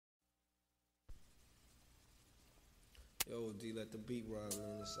Yo, D, let the beat rhyme,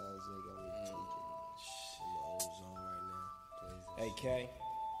 man. This sounds got me tweaking. In my own zone right now. Hey, K,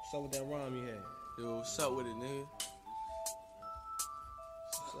 what's up with that rhyme you had? Yo, what's up with it, nigga?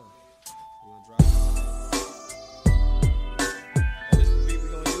 What's up? You wanna drop it? Oh, this the beat we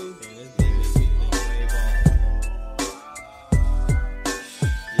gonna use? Yeah, this beat way bomb.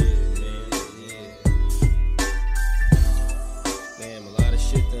 Yeah, man, yeah. Damn, a lot of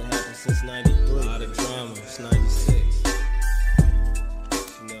shit done happened since 93. A lot of drama, it's 96.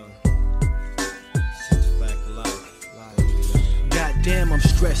 Damn, I'm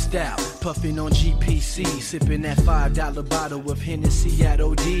stressed out, puffing on GPC, sipping that $5 bottle of Hennessy at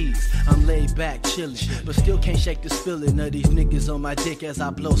OD's. I'm laid back, chillin', but still can't shake this feeling of these niggas on my dick as I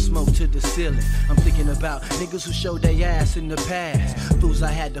blow smoke to the ceiling. I'm thinking about niggas who showed their ass in the past, fools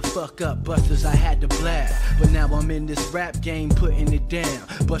I had to fuck up, busters I had to blast. But now I'm in this rap game, putting it down.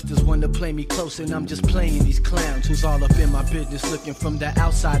 Busters wanna play me close and I'm just playing these clowns who's all up in my business, looking from the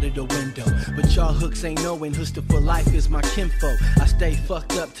outside of the window. But y'all hooks ain't knowing Hooster for life is my kinfolk. I stay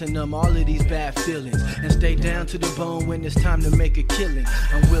fucked up to numb all of these bad feelings and stay down to the bone when it's time to make a killing.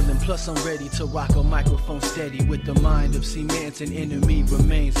 I'm willing, plus I'm ready to rock a microphone steady with the mind of cement and NME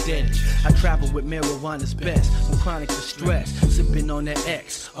remain steady. I travel with marijuana's best, from chronic distress, sipping on that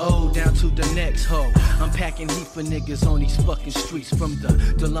X, down to the next hoe. I'm packing heat for niggas on these fucking streets, from the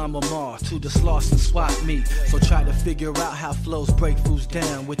Delama Mall to the Slauson swap meet. So try to figure out how flows break fools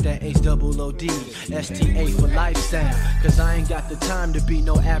down with that HOOD, STA for life sound. Cause I ain't got the time to be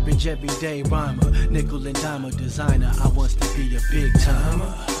no average everyday rhymer, nickel and dimer designer. I wants to be a big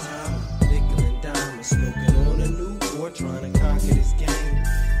timer. Nickel and dimer, smoking on a Newport, trying to conquer this game.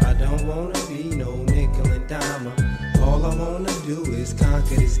 I don't wanna be no nickel and dimer. All I wanna do is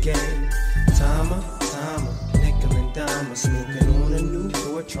conquer this game. Timer, nickel and dimer, smoking on a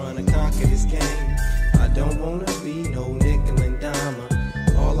Newport, trying to conquer this game. I don't wanna be no nickel and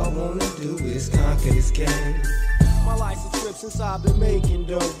dimer. All I wanna do is conquer this game. My life's a trip since I've been making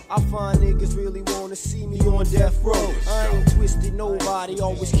dough. I find niggas really wanna see me on death row. I ain't twisted nobody,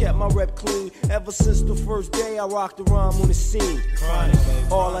 always kept my rep clean. Ever since the first day I rocked the rhyme on the scene.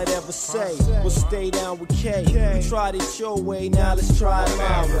 All I'd ever say was stay down with K. You tried it your way, now let's try it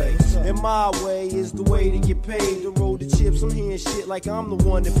my way. And my way is the way to get paid. To roll the chips, I'm hearing shit like I'm the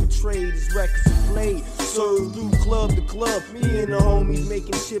one that portrayed. These records are played, served through club to club. Me and the homies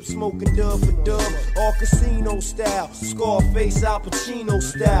making chips, smoking dub for dub. All casino style, Scarface, Al Pacino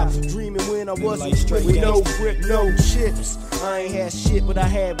style. Dreaming when I wasn't straight with no grip, no chips. I ain't had shit, but I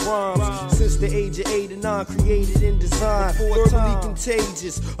had rhymes. Since the age of 8 and 9, created and designed. Verbally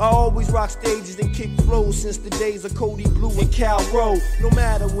contagious. I always rock stages and kick flows since the days of Cody Blue and Cal Rowe. No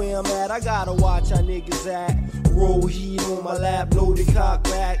matter where I'm at, I gotta watch how niggas act. Roll heat on my lap, loaded cock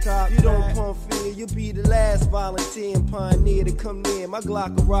back. You don't pump fear, you'll be the last volunteer and pioneer to come near. My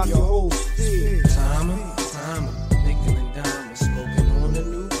Glock will rock your whole sphere. Timer, nickel and dimer, smoking on a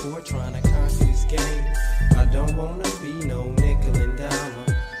Newport, trying to conquer this game. I don't wanna be no nickel and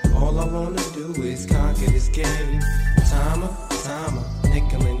dimer. All I wanna do is conquer this game. Timer,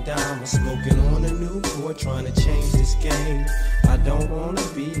 nickel and dimer, smoking on a Newport, trying to change this game. I don't wanna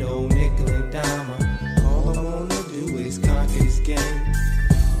be no nickel and dimer. All I wanna do is conquer this game.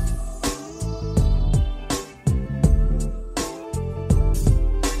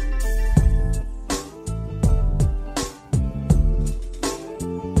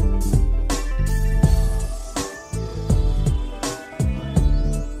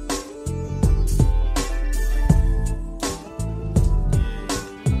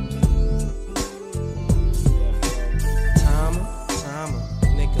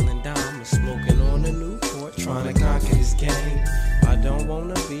 Trying to conquer this game. I don't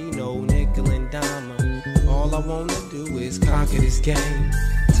wanna be no nickel and dimer. All I wanna do is conquer this game.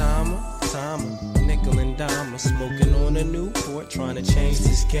 Timer, nickel and dimer, smoking on a Newport, trying to change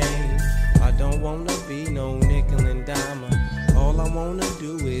this game. I don't wanna be no nickel and dimer. All I wanna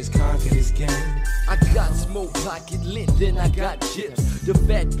do is conquer this game. I got smoke, pocket lint, then I got chips. The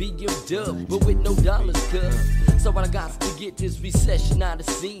fat BMW, but with no dollars, cuz. So I got to get this recession out of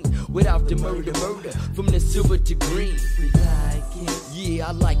scene without the murder from the silver to green. We like it, yeah,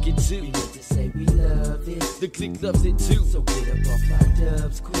 I like it too. We need to say we love it, the clique loves it too. So get up off my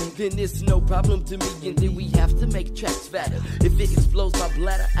dubs quick. Then it's no problem to me, and then we have to make tracks fatter. If it explodes my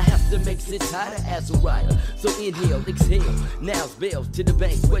bladder, I have to make it tighter as a rider. So inhale, exhale, now's bells to the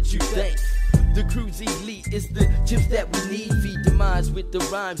bank. What you think? The crew's elite is the chips that we need. Feed the minds with the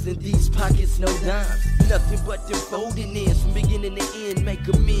rhymes, and these pockets no dimes. Nothing but them folding ends from beginning to end. Make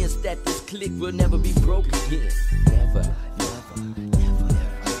amends that this clique will never be broke again. Never.